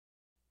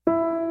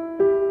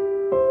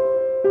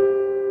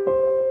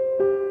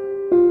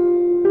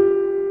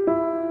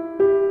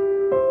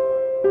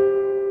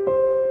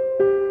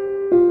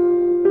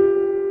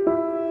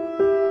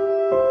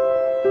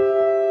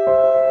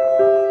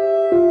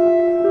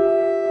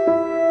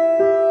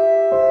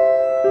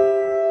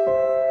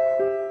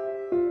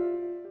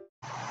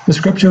The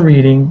scripture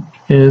reading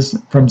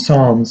is from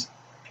Psalms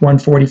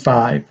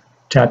 145,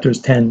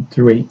 chapters 10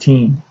 through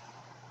 18.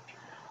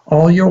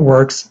 All your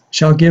works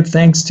shall give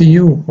thanks to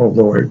you, O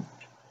Lord,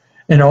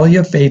 and all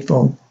your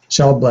faithful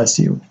shall bless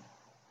you.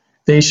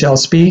 They shall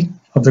speak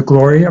of the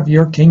glory of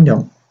your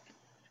kingdom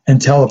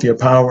and tell of your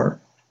power,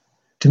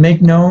 to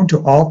make known to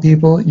all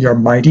people your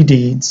mighty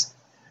deeds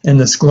and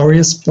the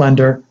glorious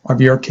splendor of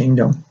your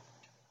kingdom.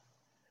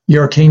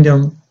 Your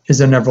kingdom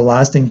is an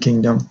everlasting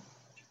kingdom,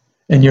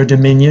 and your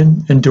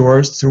dominion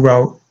endures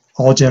throughout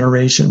all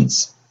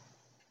generations.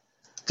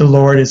 The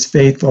Lord is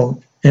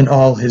faithful in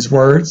all his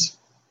words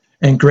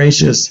and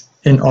gracious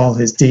in all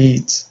his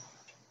deeds.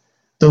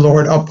 The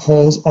Lord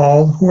upholds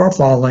all who are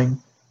falling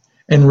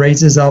and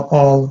raises up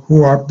all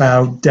who are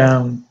bowed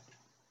down.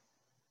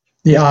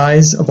 The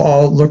eyes of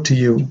all look to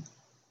you,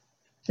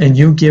 and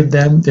you give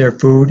them their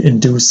food in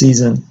due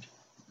season.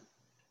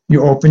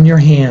 You open your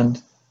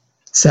hand,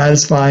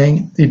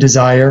 satisfying the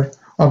desire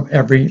of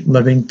every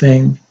living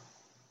thing.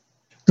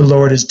 The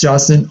Lord is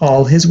just in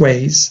all his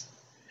ways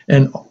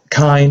and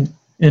kind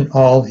in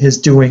all his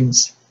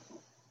doings.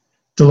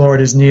 The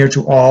Lord is near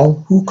to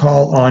all who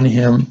call on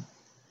him,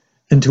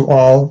 and to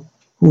all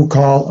who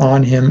call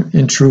on him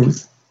in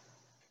truth.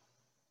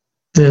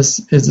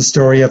 This is the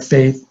story of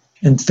faith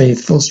and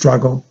faithful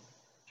struggle.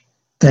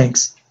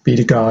 Thanks be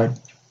to God.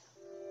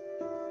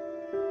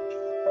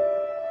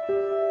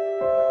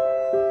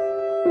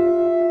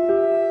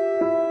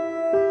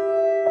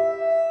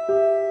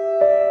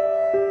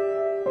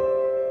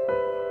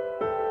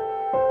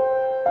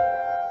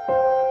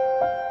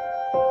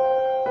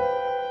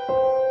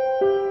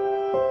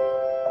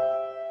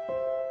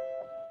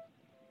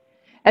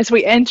 As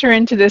we enter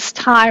into this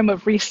time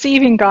of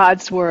receiving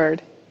God's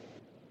word,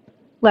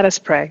 let us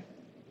pray.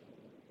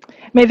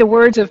 May the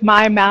words of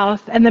my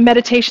mouth and the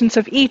meditations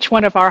of each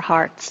one of our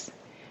hearts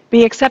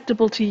be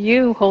acceptable to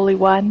you, Holy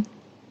One.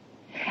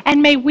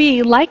 And may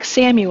we, like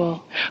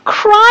Samuel,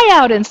 cry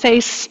out and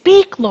say,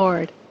 "Speak,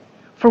 Lord,"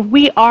 for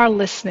we are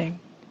listening.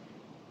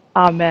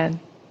 Amen.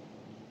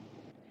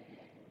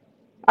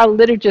 Our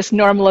liturgist,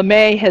 Norm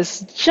LeMay,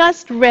 has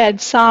just read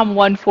Psalm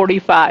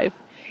 145,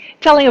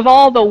 telling of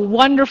all the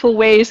wonderful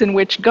ways in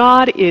which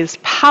God is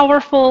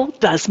powerful,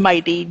 does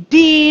mighty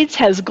deeds,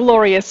 has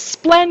glorious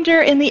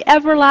splendor in the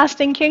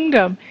everlasting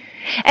kingdom,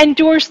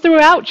 endures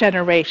throughout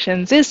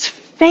generations, is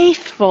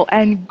faithful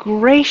and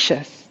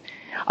gracious,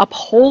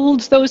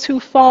 upholds those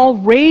who fall,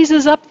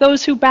 raises up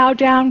those who bow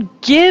down,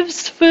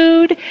 gives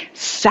food,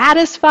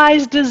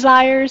 satisfies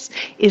desires,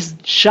 is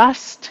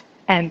just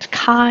and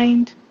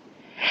kind,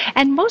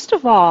 and most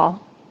of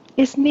all,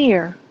 is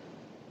near.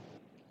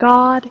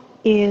 God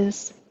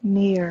is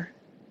near.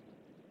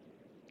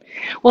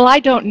 Well,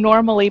 I don't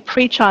normally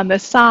preach on the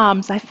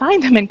Psalms. I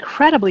find them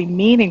incredibly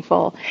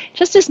meaningful,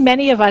 just as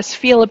many of us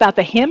feel about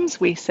the hymns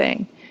we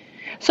sing.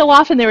 So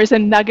often there is a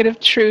nugget of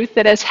truth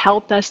that has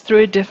helped us through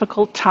a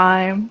difficult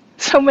time.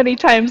 So many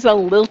times a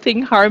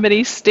lilting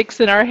harmony sticks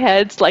in our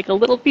heads like a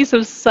little piece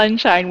of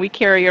sunshine we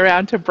carry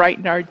around to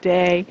brighten our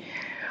day.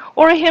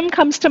 Or a hymn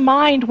comes to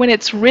mind when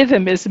its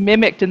rhythm is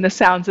mimicked in the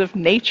sounds of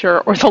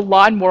nature or the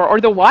lawnmower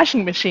or the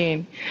washing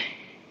machine.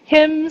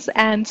 Hymns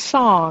and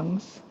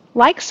songs,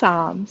 like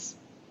psalms,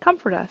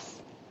 comfort us.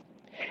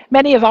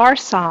 Many of our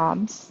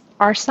psalms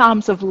are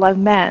psalms of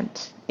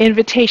lament,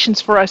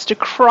 invitations for us to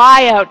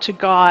cry out to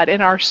God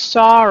in our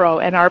sorrow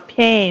and our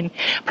pain,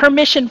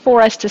 permission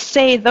for us to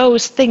say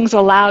those things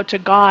aloud to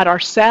God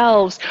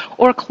ourselves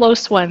or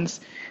close ones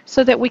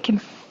so that we can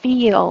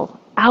feel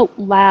out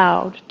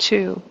loud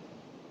too.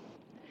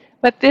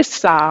 But this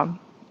psalm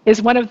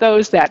is one of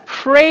those that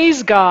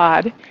praise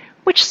God,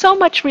 which so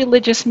much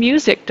religious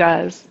music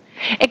does,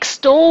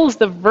 extols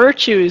the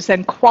virtues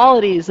and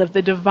qualities of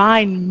the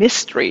divine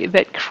mystery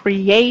that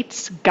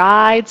creates,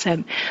 guides,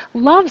 and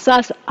loves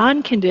us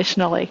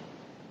unconditionally.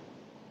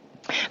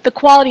 The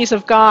qualities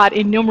of God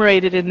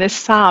enumerated in this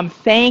psalm,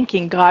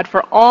 thanking God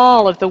for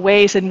all of the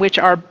ways in which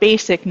our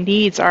basic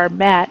needs are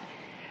met,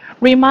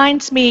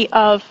 reminds me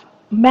of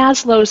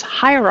Maslow's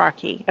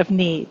hierarchy of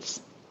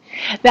needs.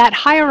 That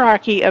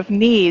hierarchy of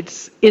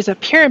needs is a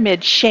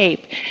pyramid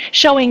shape,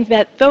 showing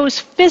that those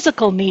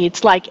physical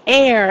needs like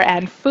air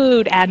and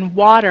food and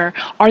water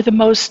are the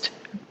most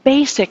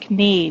basic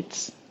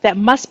needs that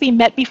must be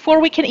met before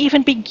we can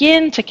even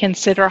begin to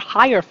consider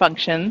higher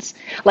functions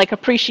like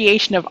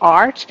appreciation of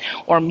art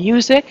or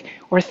music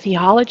or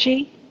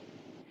theology.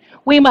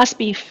 We must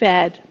be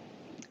fed,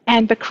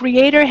 and the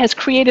Creator has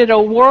created a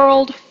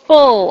world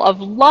full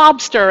of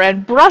lobster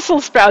and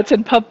Brussels sprouts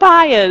and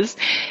papayas.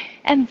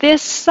 And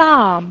this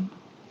psalm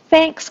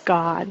thanks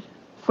God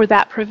for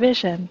that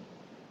provision.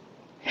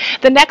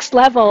 The next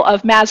level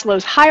of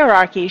Maslow's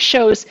hierarchy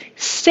shows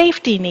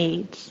safety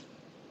needs.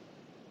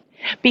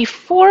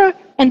 Before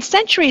and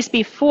centuries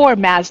before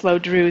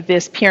Maslow drew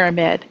this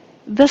pyramid,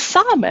 the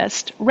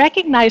psalmist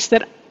recognized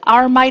that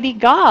our mighty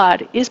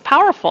God is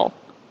powerful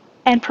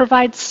and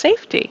provides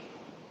safety.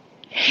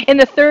 In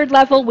the third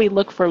level, we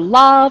look for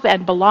love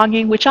and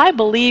belonging, which I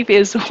believe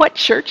is what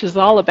church is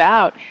all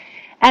about.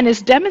 and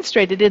is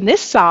demonstrated in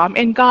this psalm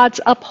in God's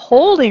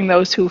upholding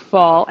those who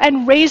fall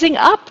and raising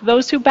up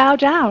those who bow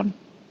down.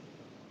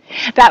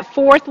 That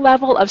fourth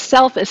level of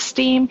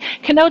self-esteem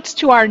connotes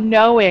to our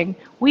knowing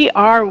we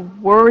are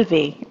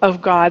worthy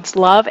of God's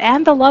love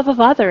and the love of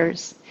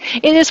others.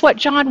 It is what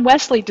John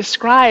Wesley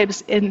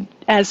describes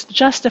as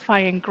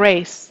justifying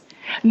grace,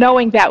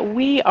 knowing that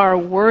we are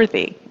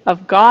worthy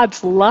of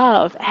God's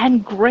love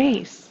and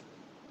grace.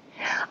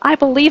 I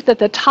believe that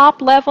the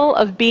top level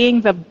of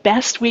being the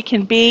best we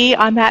can be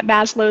on that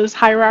Maslow's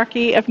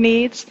hierarchy of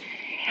needs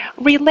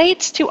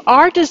relates to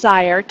our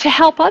desire to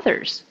help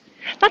others.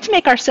 Not to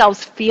make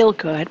ourselves feel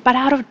good, but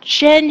out of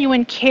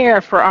genuine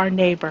care for our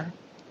neighbor.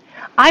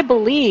 I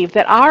believe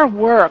that our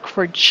work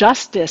for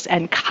justice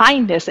and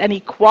kindness and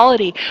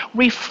equality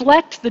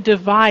reflect the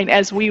divine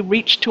as we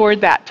reach toward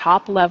that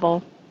top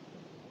level.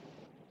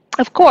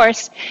 Of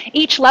course,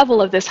 each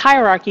level of this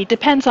hierarchy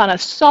depends on a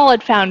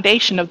solid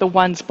foundation of the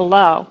ones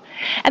below.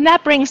 And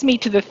that brings me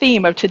to the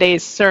theme of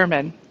today's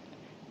sermon.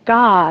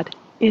 God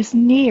is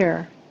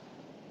near.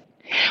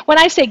 When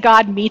I say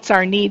God meets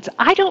our needs,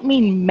 I don't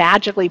mean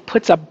magically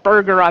puts a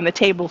burger on the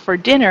table for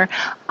dinner.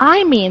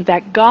 I mean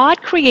that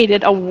God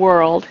created a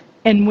world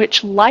in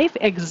which life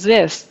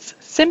exists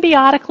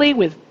symbiotically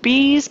with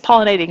bees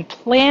pollinating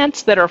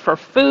plants that are for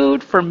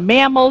food, for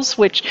mammals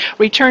which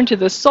return to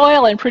the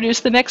soil and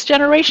produce the next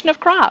generation of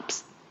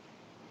crops.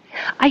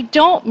 I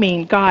don't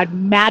mean God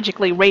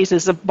magically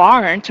raises a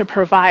barn to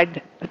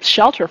provide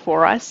shelter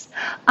for us.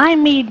 I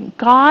mean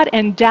God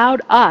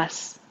endowed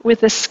us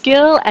with the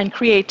skill and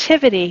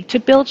creativity to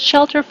build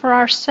shelter for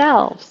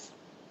ourselves.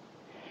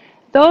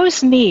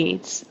 Those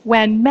needs,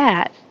 when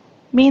met,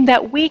 mean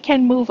that we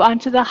can move on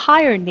to the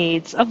higher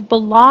needs of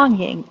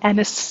belonging and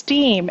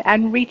esteem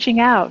and reaching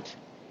out.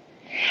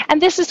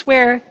 And this is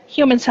where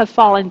humans have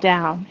fallen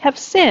down, have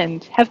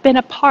sinned, have been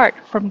apart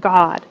from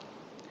God.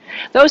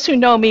 Those who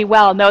know me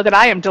well know that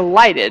I am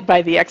delighted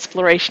by the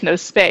exploration of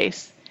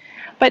space.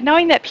 But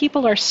knowing that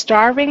people are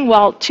starving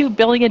while 2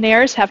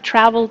 billionaires have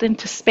traveled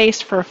into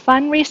space for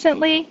fun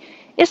recently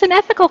is an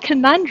ethical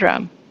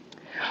conundrum.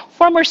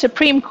 Former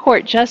Supreme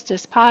Court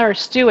Justice Potter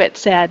Stewart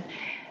said,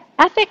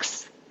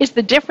 "Ethics is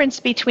the difference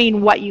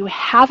between what you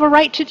have a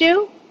right to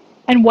do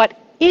and what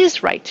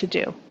is right to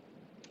do."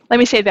 Let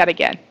me say that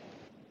again.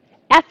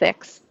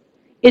 Ethics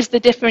is the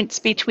difference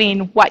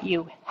between what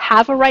you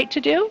have a right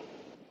to do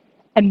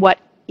and what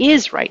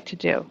is right to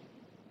do.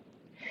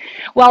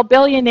 While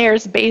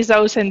billionaires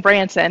Bezos and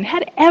Branson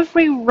had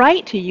every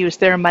right to use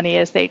their money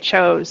as they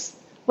chose,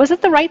 was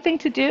it the right thing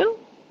to do?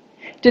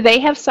 Do they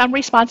have some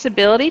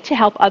responsibility to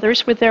help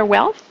others with their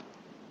wealth?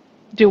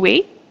 Do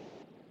we?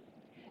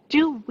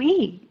 Do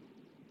we?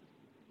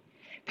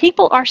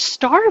 People are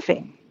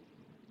starving.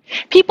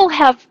 People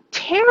have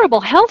terrible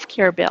health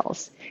care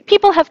bills.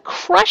 People have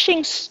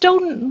crushing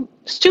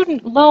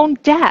student loan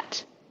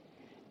debt.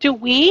 Do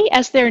we,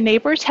 as their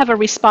neighbors, have a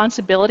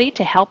responsibility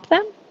to help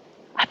them?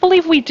 I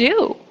believe we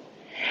do.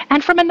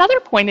 And from another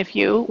point of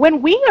view,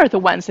 when we are the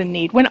ones in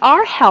need, when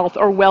our health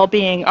or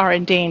well-being are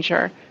in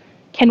danger,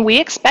 can we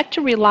expect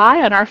to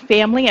rely on our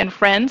family and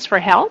friends for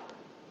help?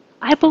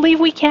 I believe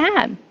we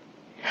can.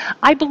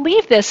 I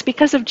believe this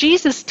because of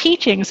Jesus'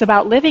 teachings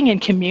about living in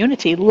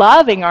community,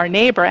 loving our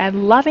neighbor,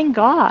 and loving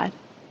God.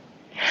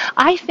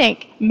 I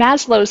think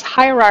Maslow's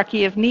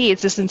hierarchy of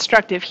needs is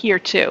instructive here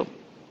too.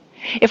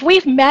 If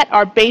we've met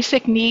our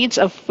basic needs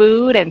of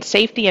food and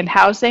safety and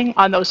housing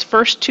on those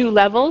first 2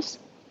 levels,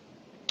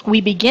 we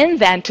begin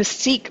then to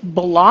seek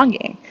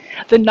belonging,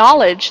 the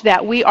knowledge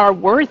that we are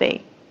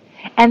worthy.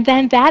 And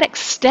then that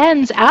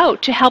extends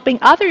out to helping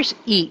others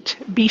eat,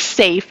 be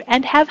safe,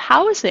 and have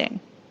housing.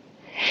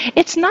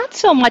 It's not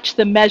so much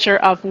the measure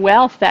of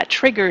wealth that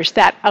triggers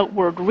that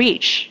outward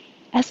reach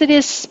as it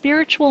is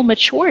spiritual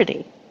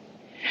maturity.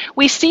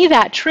 We see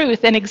that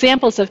truth in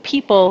examples of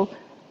people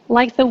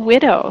like the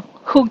widow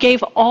who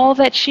gave all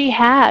that she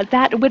had,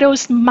 that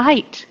widow's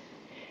mite.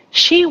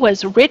 She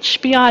was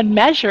rich beyond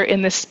measure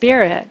in the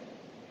spirit,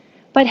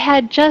 but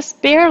had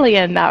just barely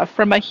enough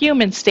from a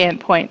human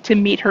standpoint to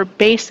meet her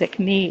basic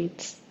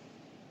needs.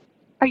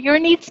 Are your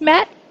needs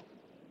met?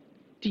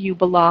 Do you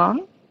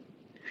belong?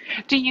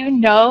 Do you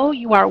know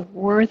you are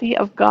worthy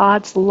of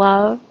God's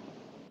love?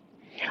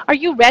 Are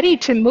you ready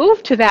to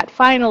move to that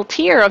final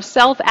tier of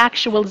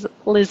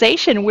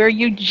self-actualization where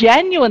you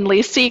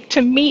genuinely seek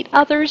to meet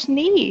others'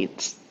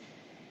 needs?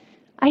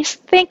 I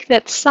think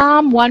that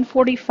Psalm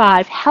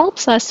 145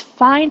 helps us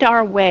find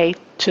our way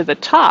to the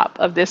top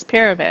of this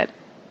pyramid.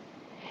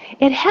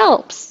 It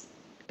helps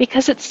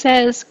because it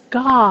says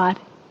God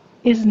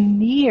is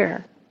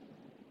near.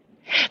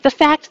 The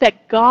fact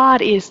that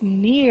God is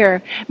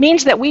near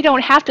means that we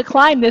don't have to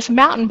climb this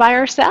mountain by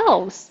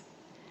ourselves.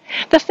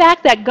 The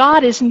fact that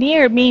God is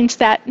near means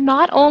that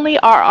not only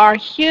are our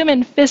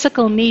human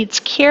physical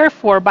needs cared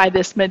for by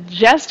this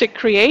majestic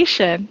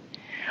creation,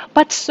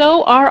 but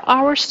so are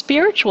our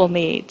spiritual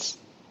needs.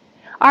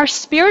 Our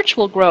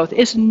spiritual growth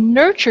is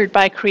nurtured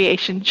by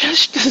creation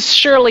just as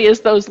surely as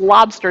those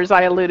lobsters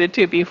I alluded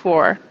to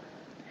before.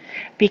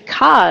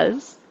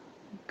 Because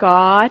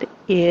God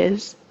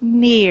is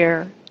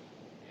near.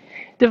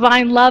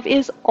 Divine love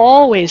is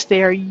always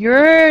there,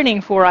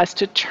 yearning for us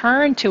to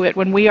turn to it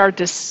when we are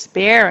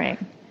despairing.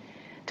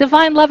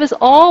 Divine love is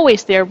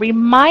always there,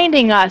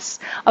 reminding us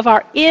of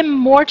our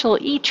immortal,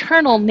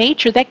 eternal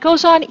nature that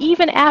goes on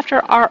even after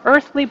our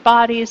earthly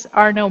bodies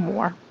are no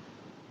more.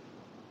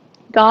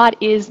 God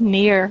is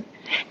near,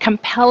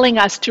 compelling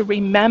us to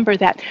remember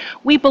that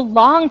we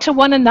belong to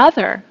one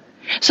another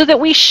so that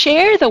we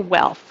share the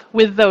wealth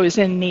with those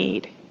in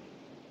need.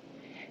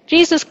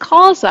 Jesus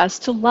calls us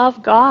to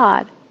love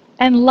God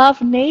and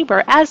love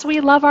neighbor as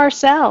we love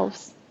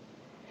ourselves.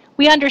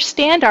 We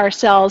understand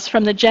ourselves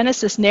from the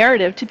Genesis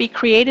narrative to be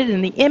created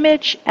in the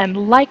image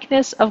and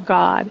likeness of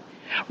God,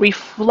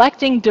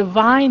 reflecting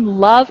divine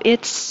love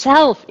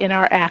itself in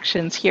our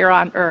actions here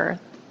on earth.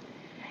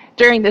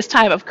 During this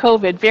time of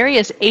COVID,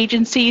 various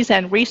agencies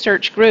and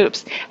research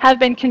groups have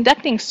been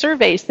conducting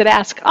surveys that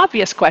ask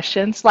obvious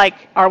questions like,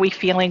 are we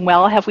feeling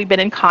well? Have we been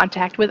in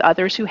contact with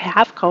others who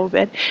have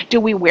COVID? Do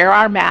we wear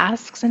our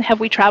masks? And have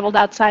we traveled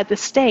outside the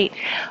state?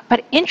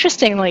 But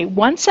interestingly,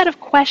 one set of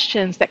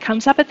questions that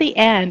comes up at the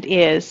end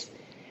is,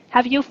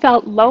 have you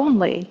felt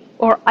lonely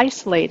or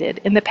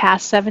isolated in the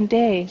past 7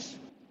 days?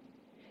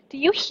 Do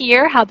you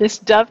hear how this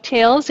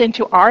dovetails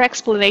into our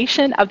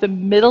explanation of the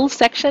middle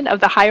section of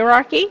the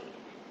hierarchy?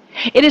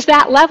 It is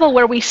that level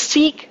where we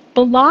seek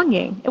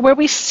belonging, where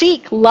we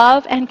seek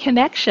love and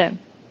connection.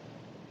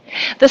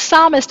 The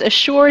psalmist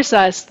assures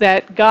us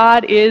that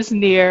God is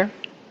near.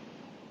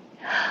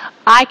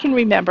 I can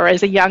remember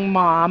as a young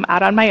mom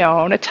out on my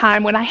own a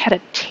time when I had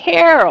a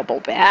terrible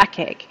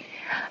backache.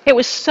 It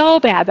was so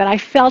bad that I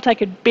felt I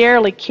could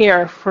barely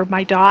care for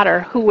my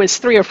daughter, who was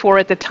 3 or 4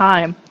 at the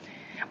time.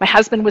 My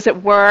husband was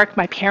at work,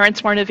 my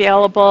parents weren't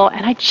available,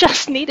 and I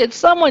just needed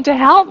someone to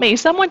help me,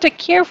 someone to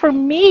care for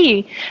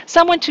me,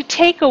 someone to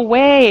take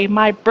away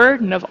my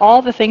burden of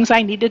all the things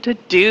I needed to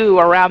do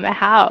around the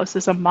house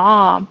as a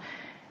mom,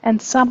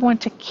 and someone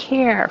to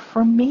care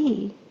for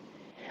me.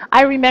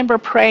 I remember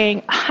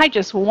praying, I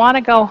just want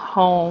to go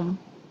home.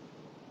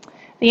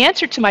 The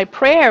answer to my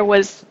prayer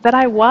was that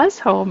I was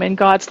home in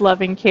God's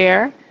loving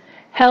care,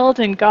 held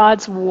in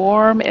God's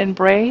warm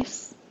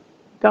embrace.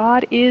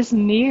 God is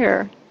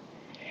near.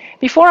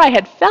 Before I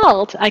had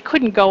felt I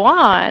couldn't go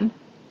on,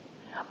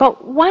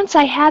 but once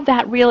I had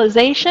that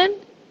realization,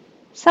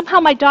 somehow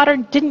my daughter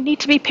didn't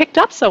need to be picked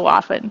up so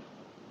often.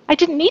 I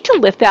didn't need to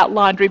lift that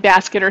laundry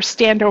basket or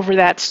stand over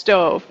that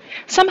stove.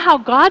 Somehow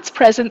God's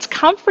presence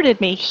comforted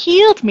me,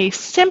 healed me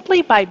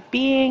simply by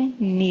being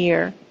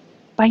near,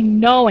 by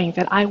knowing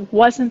that I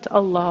wasn't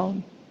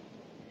alone.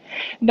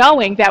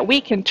 Knowing that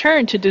we can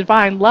turn to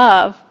divine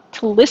love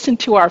to listen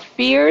to our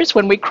fears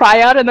when we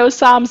cry out in those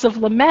psalms of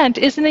lament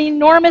is an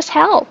enormous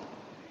help.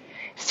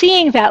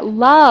 Seeing that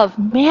love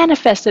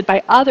manifested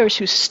by others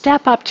who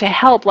step up to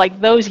help,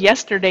 like those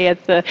yesterday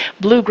at the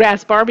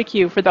Bluegrass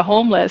Barbecue for the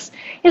homeless,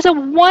 is a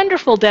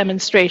wonderful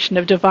demonstration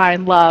of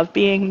divine love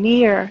being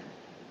near.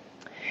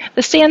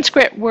 The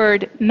Sanskrit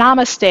word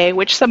namaste,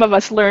 which some of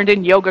us learned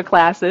in yoga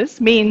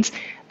classes, means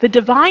the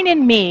divine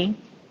in me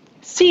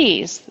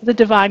sees the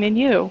divine in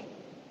you.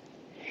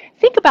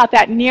 Think about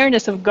that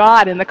nearness of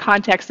God in the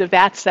context of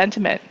that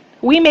sentiment.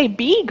 We may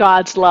be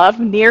God's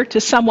love near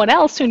to someone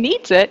else who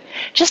needs it,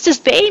 just as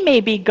they may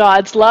be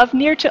God's love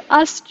near to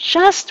us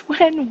just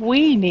when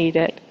we need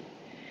it.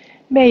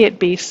 May it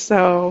be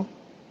so.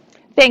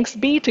 Thanks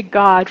be to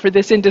God for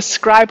this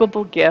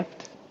indescribable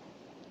gift.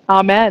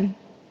 Amen.